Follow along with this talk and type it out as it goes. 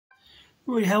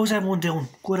Right, how's everyone doing?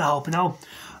 Good, I hope,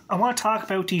 I want to talk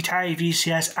about the Atari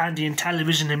VCS and the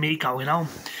intellevision amico, Well,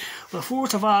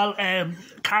 first of all,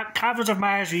 Caverns of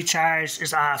Mars Recharged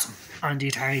is awesome on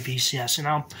the Atari VCS,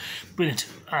 Brilliant.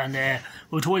 And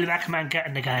would totally recommend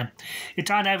getting the game. It's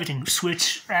on everything.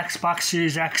 Switch, Xbox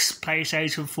Series X,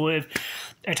 PlayStation 5,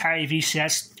 Atari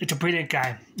VCS. It's a brilliant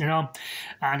game,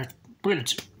 And it's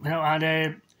brilliant,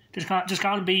 and there's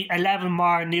going to be 11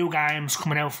 more new games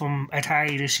coming out from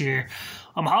Atari this year.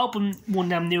 I'm hoping one of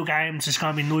them new games is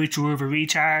going to be Nitro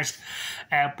Recharged.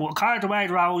 But according to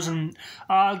Wade Rosen,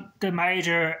 all the main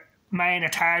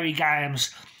Atari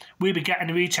games will be getting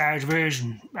the recharged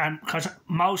version. And because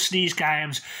most of these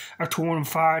games are turning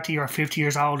 40 or 50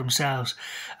 years old themselves.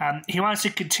 He wants to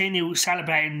continue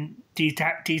celebrating the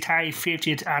Atari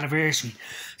 50th anniversary.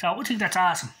 So I think that's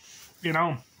awesome,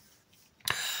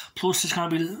 Plus, there's going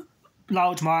to be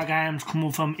loads more games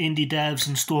coming from indie devs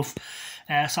and stuff.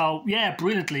 So, yeah,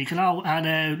 brilliantly,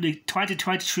 And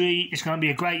 2023 is going to be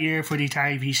a great year for the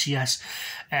Atari VCS.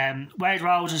 Wade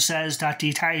Rosen says that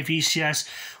the Atari VCS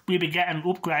will be getting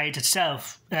upgrades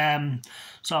itself.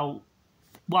 So,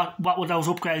 what will those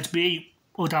upgrades be?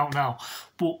 I don't know.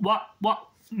 But what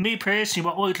me personally,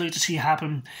 what I'd like to see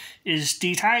happen is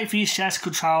the Atari VCS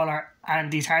controller and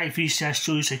the Atari VCS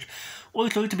joystick.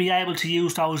 I'd like to be able to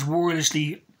use those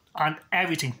wirelessly on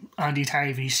everything on the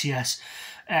Atari VCS.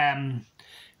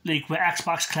 Like with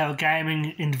Xbox Cloud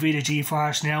Gaming in the Vita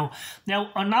GeForce now. Now,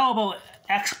 I know about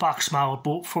Xbox mode,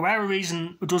 but for whatever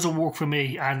reason, it doesn't work for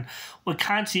me. And I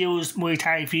can't use my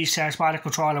Atari VCS body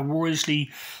controller wirelessly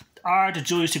or the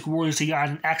joystick wirelessly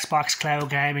on Xbox Cloud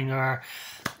Gaming or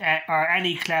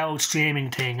any cloud streaming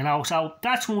thing, So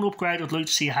that's one upgrade I'd like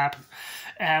to see happen.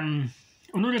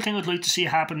 Another thing I'd like to see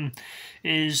happen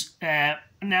is now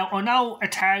I know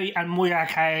Atari and My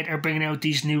Arcade are bringing out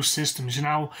these new systems.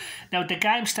 Now the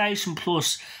Game Station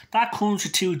Plus that comes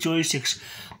with 2 joysticks.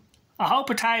 I hope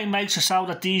Atari makes it so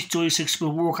that these joysticks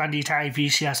will work on the Atari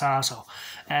VCS also.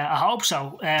 I hope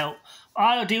so.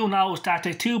 All I do know is that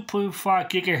they're 2.4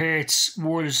 gigahertz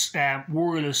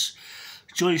wireless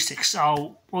joysticks.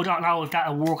 So I don't know if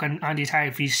that'll work on the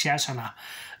Atari VCS or not.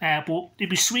 But it'd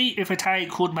be sweet if Atari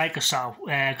could make it so,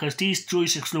 because these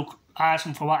joysticks look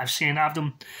awesome for what I've seen of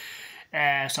them.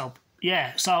 So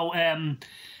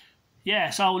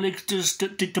like there's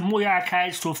the My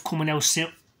Arcade stuff coming out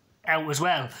as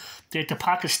well. The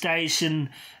Pocket Station,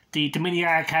 the Mini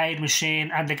Arcade machine,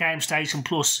 and the Game Station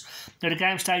Plus. Now the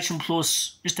Game Station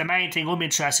Plus is the main thing I'm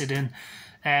interested in.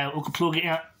 I can plug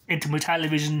it into my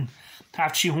television.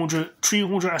 Have 300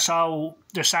 or so,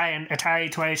 they're saying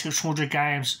Atari 2600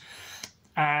 games,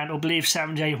 and I believe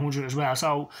 7800 as well.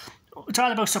 So it's all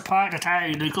about supporting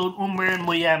Atari. Like I'm wearing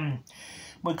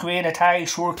my green Atari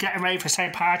shirt, getting ready for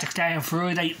St. Patrick's Day on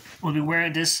Friday. I'll be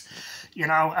wearing this,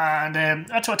 and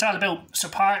that's what it's all about,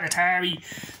 supporting Atari.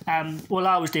 We'll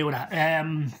always do that,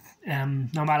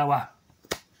 no matter what.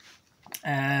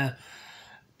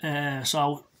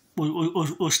 So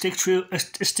we'll stick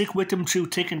with them through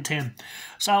thick and thin.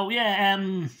 So yeah,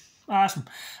 awesome.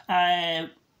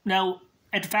 Now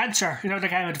Adventure, the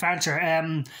game Adventure.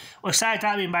 I said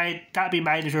that'd be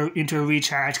made into a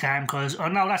recharge game, because I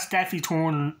know that's definitely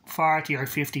turning 40 or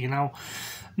 50.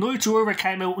 Nitro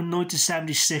came out in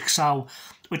 1976, so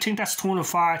I think that's turning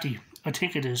 40. I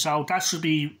think it is. So that should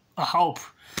be, I hope,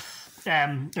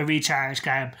 a recharge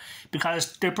game,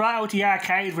 because they brought out the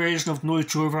arcade version of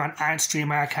Nitro on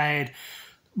Antstream Arcade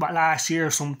last year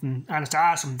or something, and it's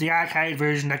awesome. The arcade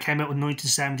version that came out in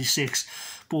 1976,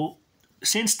 but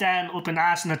since then I've been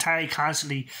asking Atari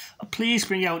constantly, please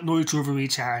bring out Nitro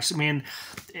Recharge. I mean,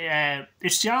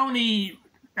 it's the only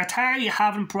Atari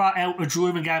haven't brought out a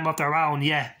driving game of their own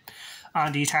yet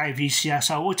on the Atari VCS,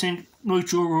 so I think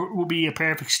Nitro will be a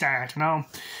perfect start.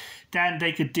 Then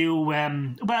they could do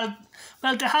well,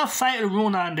 they have Fatal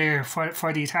Run on there for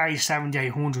the Atari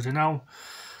 7800,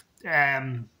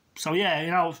 So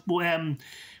yeah,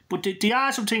 but the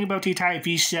awesome thing about the Atari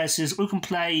VCS is we can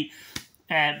play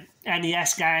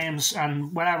NES games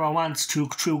and whatever I want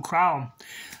through Chrome.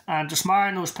 And this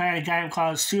morning I was playing a game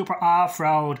called Super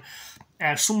Off-Road.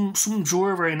 Some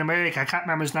driver in America, I can't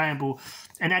remember his name, but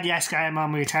an NES game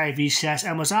on my Atari VCS,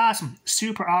 and it was awesome.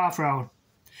 Super Off-Road.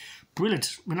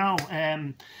 Brilliant,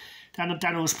 Then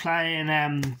I was playing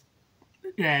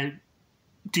the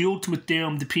Ultimate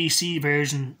Doom, the PC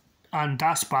version on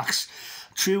DOSBox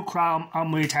through Chrome on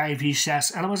my Atari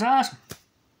VCS, and it was awesome.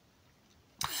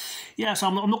 Yeah, so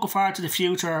I'm looking forward to the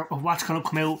future of what's going to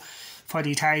come out for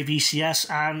the Atari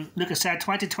VCS, and like I said,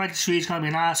 2023 is going to be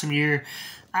an awesome year,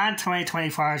 and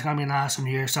 2024 is going to be an awesome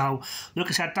year. So, like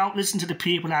I said, don't listen to the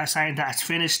people that are saying that it's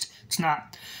finished. It's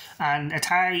not. and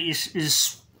Atari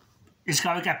is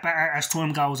going to get better as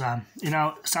time goes on. You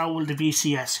know, so will the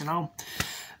VCS. You know.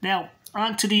 Now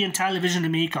on to the intellevision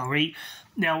amico, right?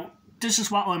 Now this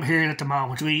is what I'm hearing at the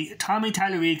moment. Right? Tommy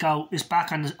Tallarico is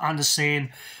back on the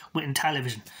scene with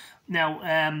intellevision. Now,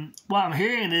 what I'm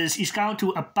hearing is he's going to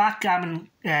a backgammon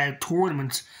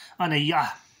tournament on a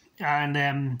yacht.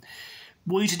 And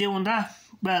why is he doing that?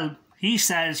 Well, he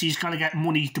says he's going to get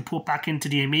money to put back into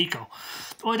the amico.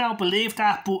 I don't believe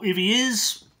that, but if he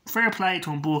is, fair play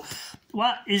to him. But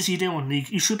what is he doing?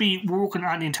 He should be working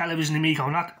on the intellevision amico,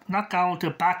 not going to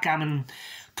backgammon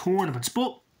tournaments.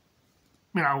 But,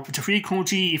 you know, it's a free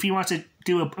country. If he wants to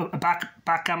do a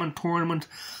backgammon tournament,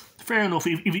 fair enough.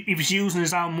 If he's using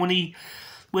his own money,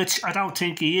 which I don't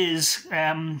think he is,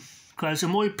 because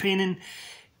in my opinion,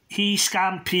 he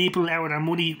scammed people out of their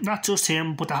money. Not just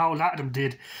him, but the whole lot of them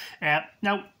did.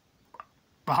 Now,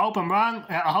 I hope I'm wrong.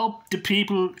 I hope the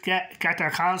people get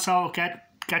their console, get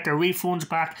their refunds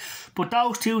back. But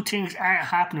those two things aren't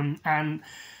happening, and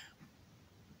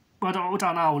I don't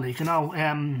know, like, you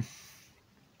know.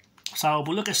 So,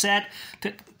 but like I said,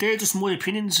 they're just my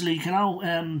opinions, like, you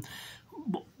know.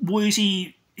 Why is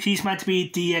he's meant to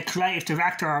be the creative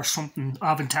director or something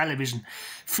of intellevision?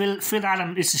 Phil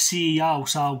Adam is the CEO,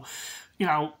 so, you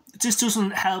know, this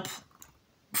doesn't help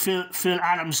Phil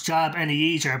Adams' job any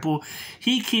easier, but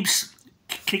he keeps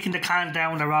kicking the can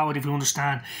down the road, if you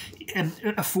understand,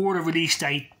 a further release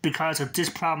date because of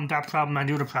this problem, that problem, and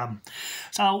the other problem.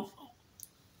 So,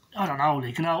 I don't know,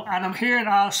 like, you know, and I'm hearing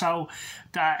also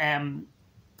that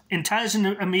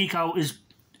Intelligent Amico is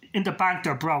in the bank,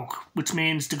 they're broke, which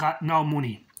means they got no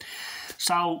money.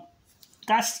 So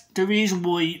that's the reason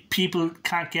why people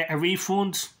can't get a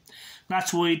refund.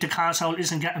 That's why the console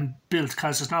isn't getting built,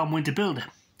 because there's no money to build it.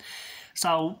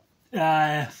 So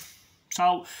where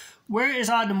is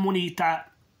all the money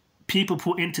that people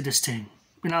put into this thing?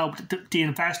 You know, the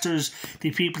investors,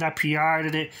 the people that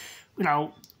PR'd it. You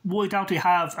know, why don't they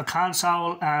have a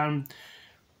console, and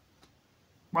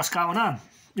what's going on?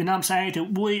 You know what I'm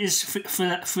saying? Why is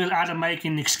Phil Adam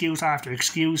making excuse after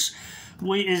excuse?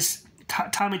 Why is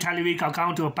Tommy Tallarico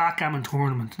going to a backgammon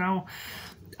tournament? You know,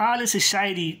 all this is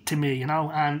shady to me, you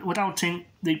know, and I don't think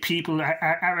the people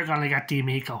are ever going to get the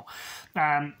amico.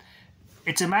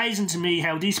 It's amazing to me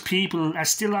how these people are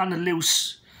still on the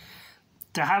loose.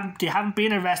 They haven't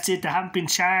been arrested. They haven't been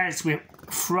charged with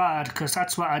fraud, because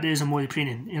that's what it is, in my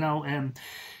opinion. You know,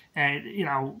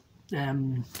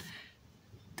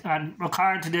 and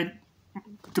according to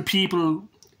the people,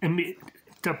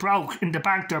 they're broke in the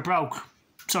bank. They're broke,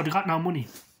 so they got no money.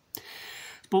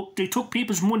 But they took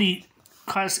people's money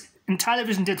because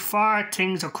intellevision did 4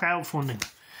 things of crowdfunding.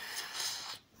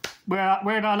 Where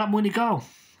did all that money go?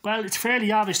 Well, it's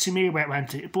fairly obvious to me where it went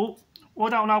to, but I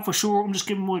don't know for sure. I'm just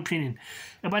giving my opinion.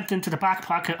 It went into the back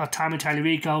pocket of Tommy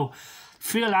Tallarico,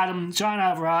 Phil Adam, John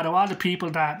Alvarado, all the people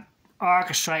that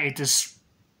orchestrated this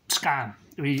scam.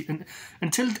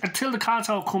 Until the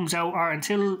console comes out, or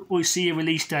until we see a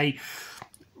release date,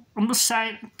 I'm just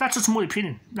saying, that's just my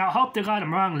opinion. Now, I hope they got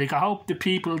them wrong. Like, I hope the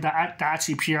people that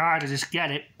actually PR'd this get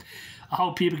it. I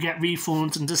hope people get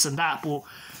refunds and this and that, but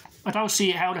I don't see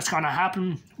how that's going to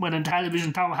happen when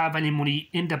intellevision don't have any money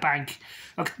in the bank.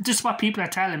 Look, this is what people are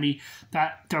telling me,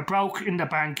 that they're broke in the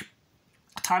bank.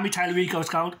 Tommy Tallarico's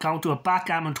going to a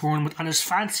backgammon tournament on his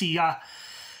fancy yacht,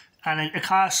 and it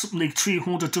costs something like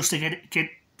 $300 just to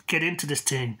get into this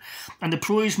thing. And the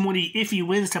prize money, if he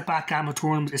wins the backgammon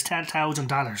tournament, is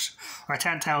 $10,000 or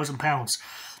 £10,000.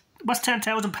 What's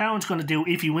 £10,000 going to do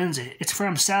if he wins it? It's for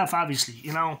himself, obviously,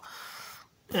 you know.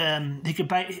 He could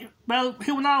buy. Well,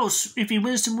 who knows? If he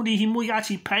wins the money, he might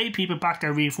actually pay people back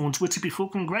their refunds, which would be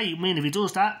fucking great. I mean, if he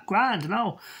does that, grand, you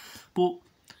know. But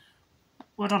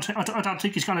I don't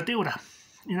think he's going to do that,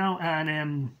 you know.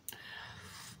 And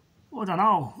I don't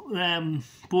know.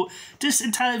 But this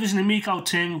intellevision amico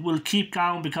thing will keep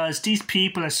going because these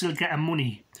people are still getting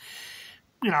money.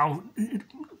 You know,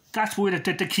 that's why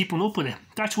they're keeping up with it.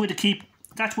 That's why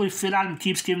Phil Adam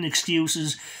keeps giving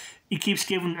excuses. He keeps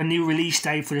giving a new release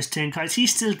date for this thing because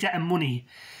he's still getting money,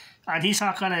 and he's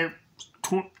not going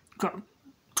to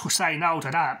say no to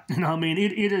that. You know what I mean?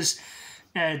 It is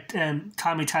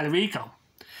Tommy Tallarico.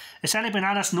 It's only been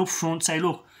honest and upfront, say,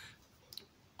 look,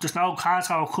 there's no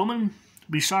console coming.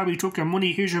 We're sorry we took your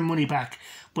money. Here's your money back.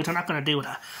 But they're not going to do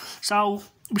that. So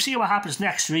we'll see what happens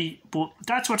next, right? But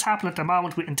that's what's happening at the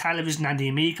moment with intellevision and the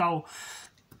amico.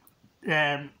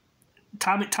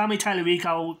 Tommy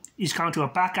Tallarico is going to a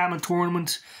backgammon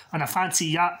tournament on a fancy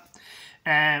yacht.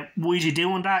 Why is he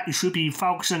doing that? He should be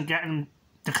focusing on getting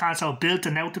the console built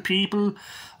and out to people,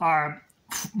 or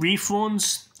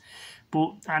refunds.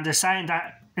 And they're saying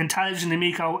that intellevision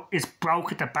amico is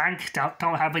broke at the bank. They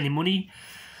don't have any money.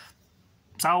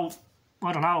 So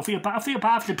I don't know. I feel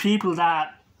bad for the people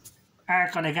that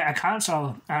aren't going to get a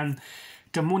console and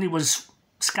the money was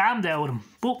scammed out of them.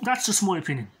 But that's just my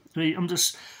opinion. I'm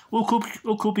just, I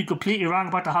could be completely wrong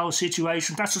about the whole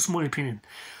situation. That's just my opinion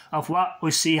of what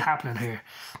we see happening here.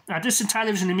 Now, this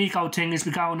intellevision amico thing has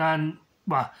been going on,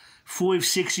 what,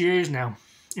 5-6 years now,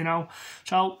 you know.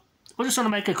 So I just want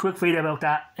to make a quick video about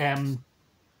that.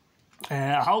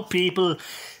 I hope people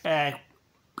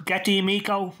get the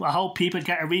amico. I hope people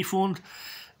get a refund.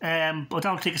 But I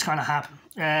don't think it's going to happen.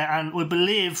 And we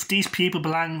believe these people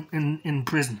belong in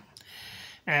prison.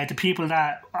 The people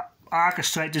that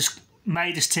orchestrate this,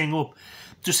 made this thing up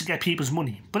just to get people's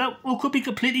money. But I could be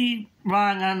completely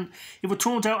wrong, and if it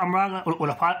turns out I'm wrong,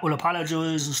 I'll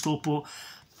apologise and stuff, but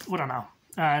I don't know.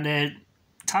 And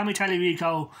Tommy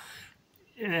Tallarico,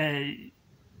 I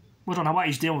don't know what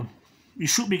he's doing. You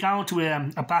should be going to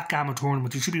a backgammon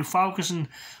tournament. You should be focusing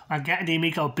on getting the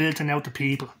amico built and out to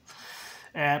people.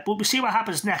 But we'll see what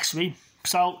happens next, right?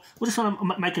 So we just want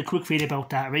to make a quick video about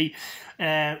that, right?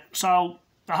 So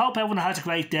I hope everyone has a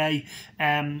great day.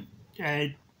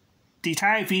 The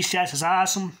Atari VCS is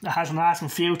awesome. It has an awesome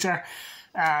future.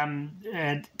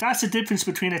 That's the difference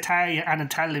between Atari and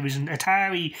Intellivision.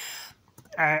 Atari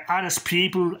are honest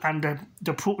people, and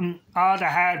they're putting all their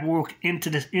hard work into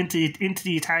the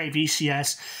Atari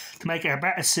VCS to make it a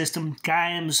better system,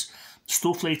 games,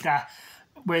 stuff like that.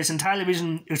 Whereas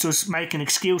Intellivision is just making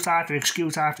excuse after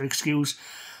excuse after excuse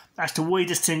as to why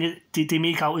this thing, the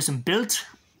amico, isn't built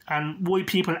and why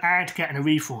people aren't getting a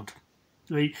refund.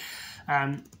 Right?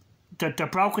 They're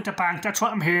broke at the bank. That's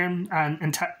what I'm hearing.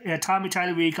 And Tommy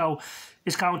Tallarico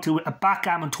is going to a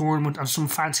backgammon tournament on some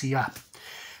fancy yacht.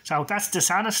 So that's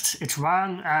dishonest. It's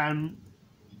wrong, and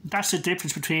that's the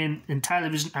difference between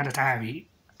Intellivision and Atari.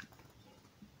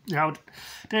 You know,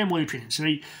 they're my opinions.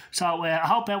 Right? So I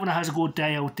hope everyone has a good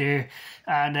day out there,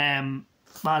 and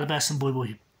all the best and bye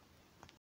bye.